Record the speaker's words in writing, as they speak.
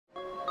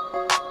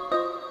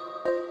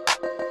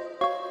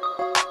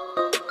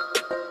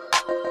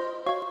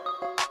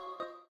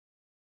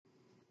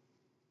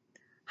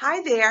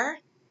Hi there.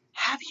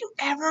 Have you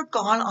ever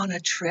gone on a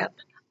trip,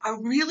 a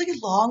really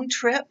long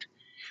trip,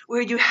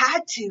 where you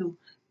had to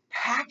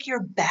pack your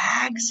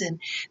bags and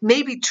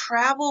maybe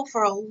travel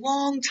for a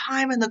long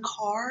time in the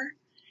car?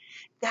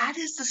 That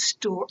is the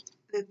story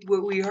that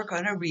we are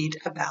going to read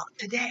about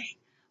today.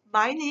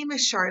 My name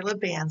is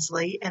Charlotte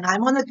Bansley, and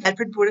I'm on the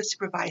Bedford Board of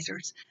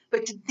Supervisors.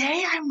 But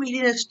today I'm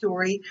reading a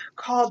story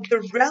called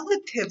The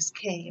Relatives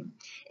Came.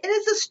 It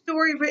is a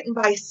story written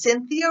by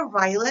Cynthia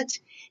Rylett,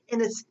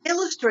 and it's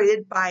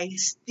illustrated by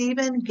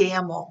Stephen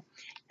Gamble.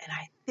 And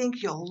I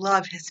think you'll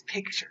love his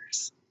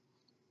pictures.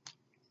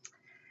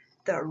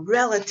 The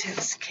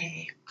Relatives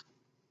Came.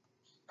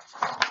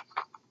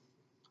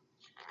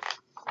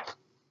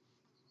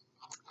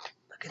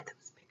 Look at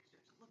those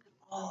pictures. Look at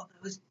all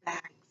those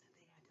bags.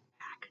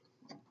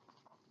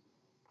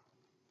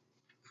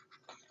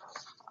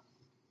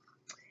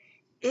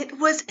 It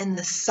was in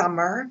the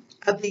summer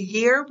of the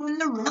year when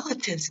the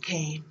relatives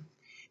came.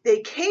 They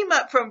came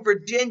up from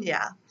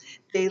Virginia.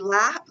 They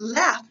left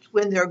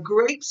when their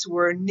grapes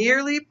were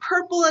nearly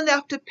purple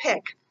enough to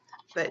pick,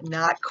 but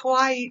not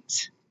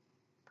quite.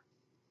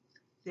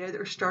 There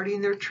they're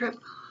starting their trip.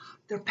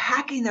 They're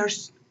packing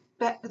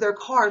their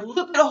car.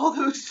 Look at all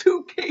those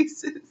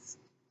suitcases.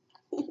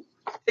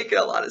 Taking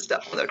a lot of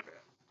stuff on their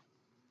trip.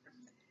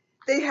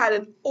 They had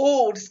an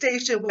old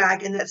station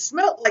wagon that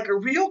smelled like a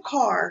real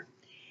car.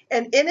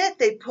 And in it,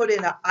 they put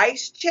in an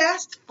ice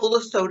chest full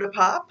of soda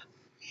pop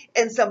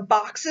and some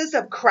boxes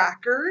of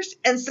crackers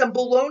and some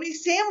bologna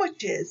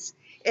sandwiches.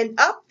 And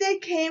up they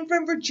came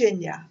from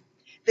Virginia.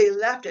 They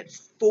left at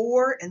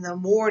 4 in the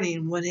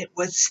morning when it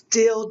was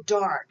still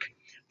dark,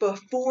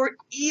 before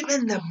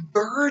even the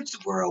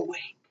birds were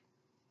awake.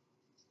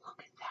 Look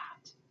at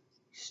that,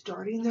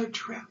 starting their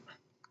trip.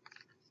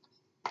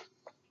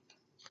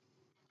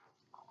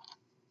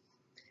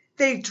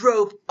 They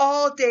drove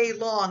all day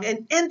long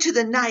and into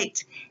the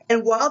night,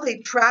 and while they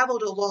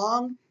traveled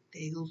along,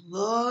 they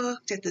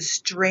looked at the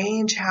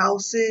strange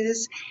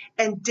houses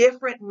and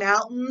different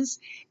mountains,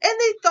 and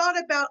they thought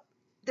about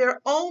their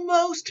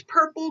almost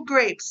purple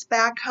grapes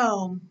back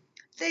home.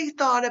 They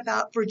thought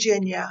about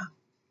Virginia,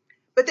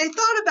 but they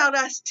thought about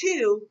us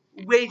too,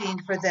 waiting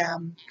for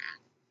them.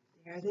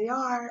 There they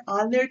are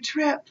on their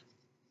trip.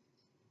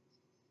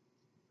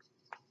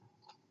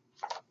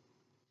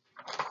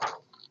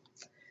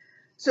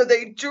 So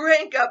they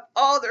drank up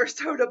all their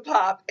soda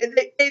pop and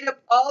they ate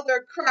up all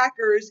their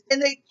crackers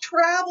and they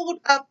traveled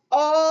up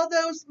all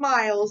those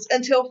miles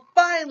until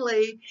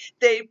finally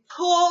they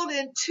pulled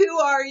into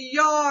our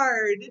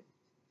yard.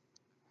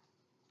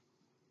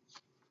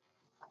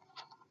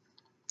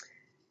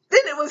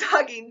 Then it was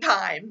hugging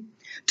time.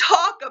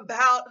 Talk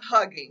about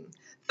hugging.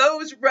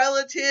 Those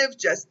relatives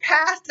just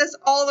passed us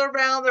all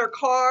around their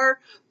car,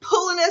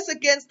 pulling us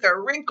against their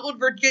wrinkled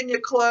Virginia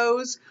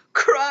clothes,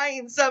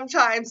 crying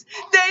sometimes.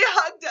 They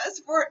hugged us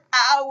for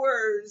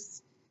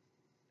hours.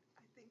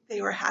 I think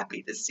they were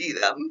happy to see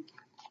them.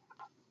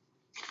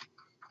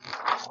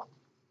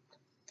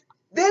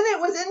 Then it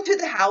was into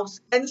the house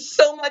and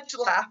so much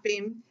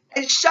laughing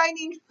and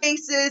shining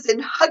faces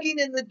and hugging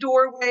in the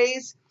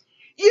doorways.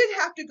 You'd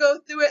have to go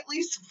through at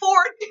least 4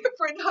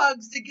 different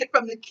hugs to get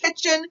from the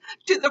kitchen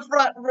to the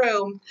front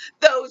room.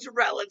 Those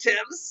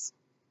relatives.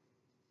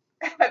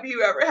 Have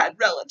you ever had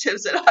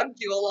relatives that hugged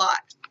you a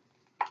lot?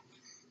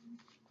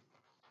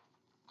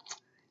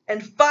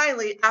 And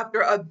finally,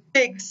 after a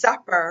big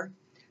supper,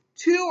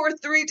 2 or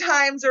 3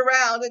 times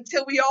around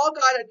until we all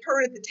got a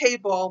turn at the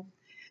table,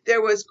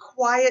 there was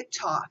quiet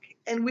talk,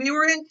 and we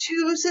were in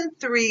 2s and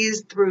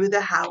 3s through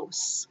the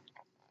house.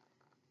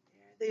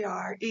 There they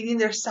are, eating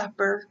their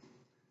supper.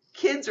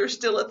 Kids are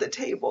still at the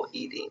table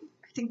eating.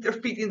 I think they're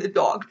feeding the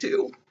dog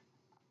too.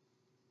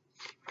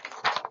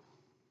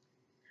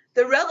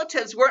 The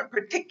relatives weren't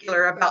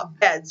particular about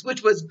beds,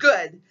 which was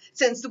good,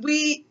 since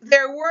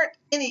there weren't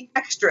any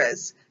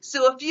extras.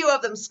 So a few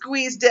of them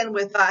squeezed in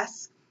with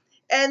us,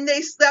 and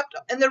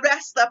the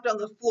rest slept on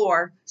the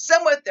floor,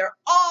 some with their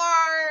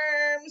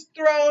arms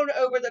thrown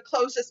over the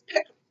closest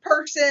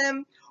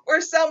person, or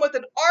some with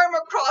an arm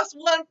across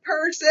one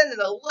person and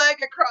a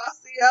leg across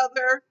the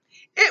other.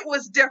 It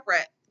was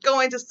different,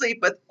 going to sleep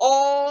with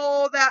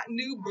all that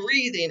new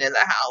breathing in the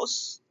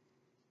house.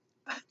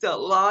 That's a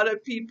lot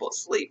of people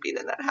sleeping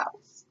in that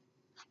house.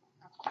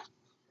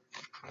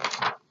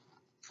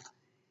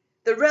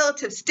 The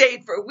relatives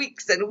stayed for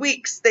weeks and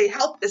weeks. They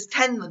helped us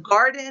tend the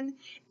garden,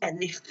 and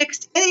they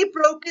fixed any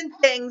broken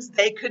things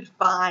they could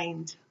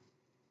find.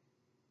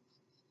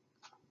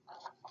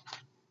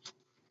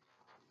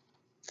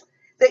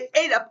 They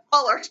ate up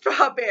all our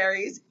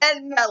strawberries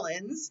and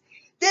melons,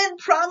 then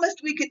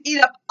promised we could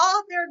eat up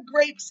all their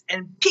grapes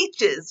and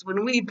peaches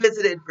when we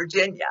visited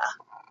Virginia.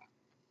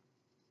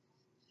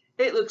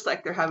 It looks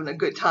like they're having a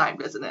good time,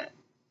 doesn't it?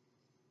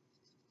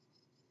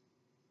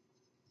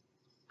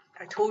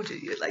 I told you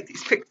you'd like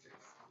these pictures.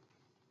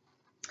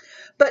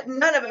 But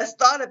none of us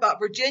thought about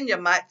Virginia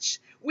much.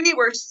 We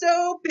were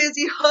so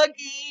busy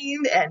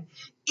hugging and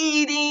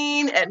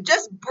eating and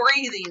just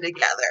breathing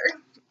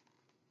together.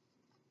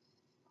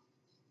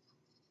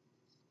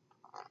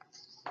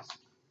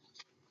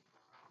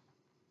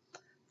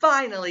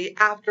 Finally,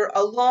 after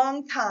a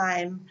long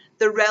time,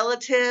 the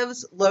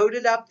relatives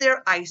loaded up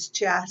their ice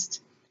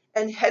chest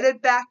and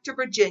headed back to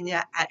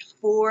Virginia at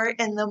 4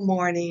 in the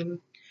morning.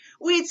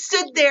 We'd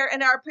stood there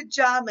in our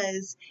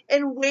pajamas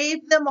and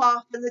waved them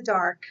off in the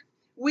dark.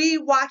 We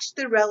watched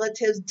the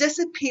relatives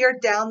disappear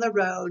down the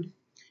road.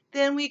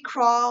 Then we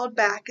crawled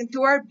back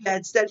into our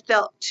beds that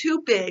felt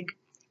too big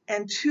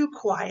and too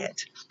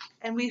quiet,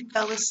 and we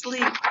fell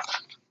asleep.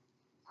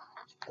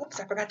 Oops,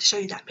 I forgot to show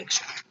you that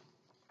picture.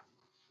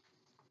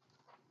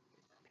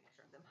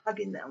 Of them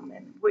hugging them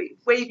and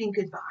waving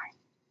goodbye.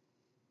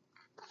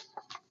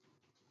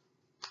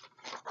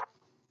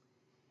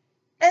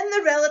 And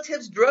the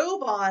relatives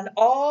drove on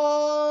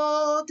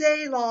all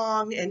day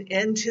long and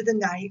into the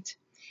night.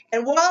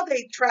 And while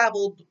they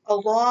traveled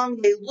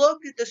along, they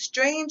looked at the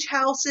strange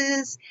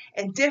houses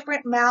and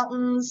different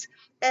mountains,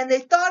 and they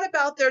thought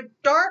about their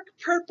dark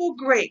purple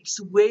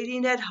grapes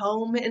waiting at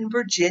home in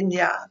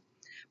Virginia.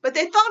 But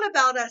they thought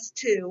about us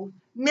too,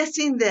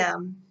 missing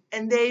them,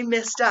 and they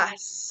missed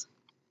us.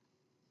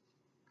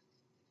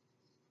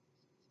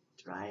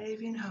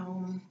 Driving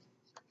home.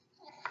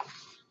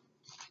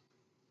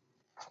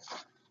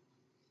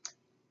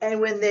 And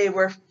when they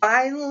were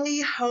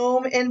finally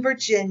home in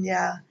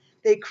Virginia,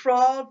 they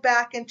crawled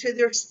back into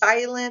their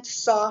silent,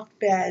 soft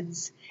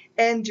beds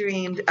and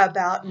dreamed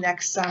about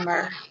next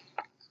summer.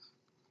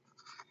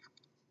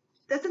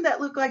 Doesn't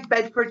that look like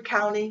Bedford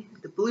County?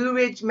 The Blue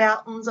Ridge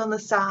Mountains on the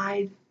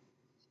side.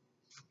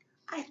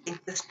 I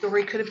think the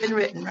story could have been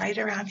written right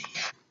around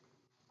here.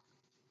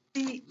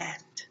 The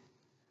end.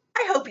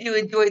 I hope you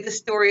enjoyed the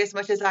story as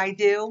much as I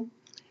do.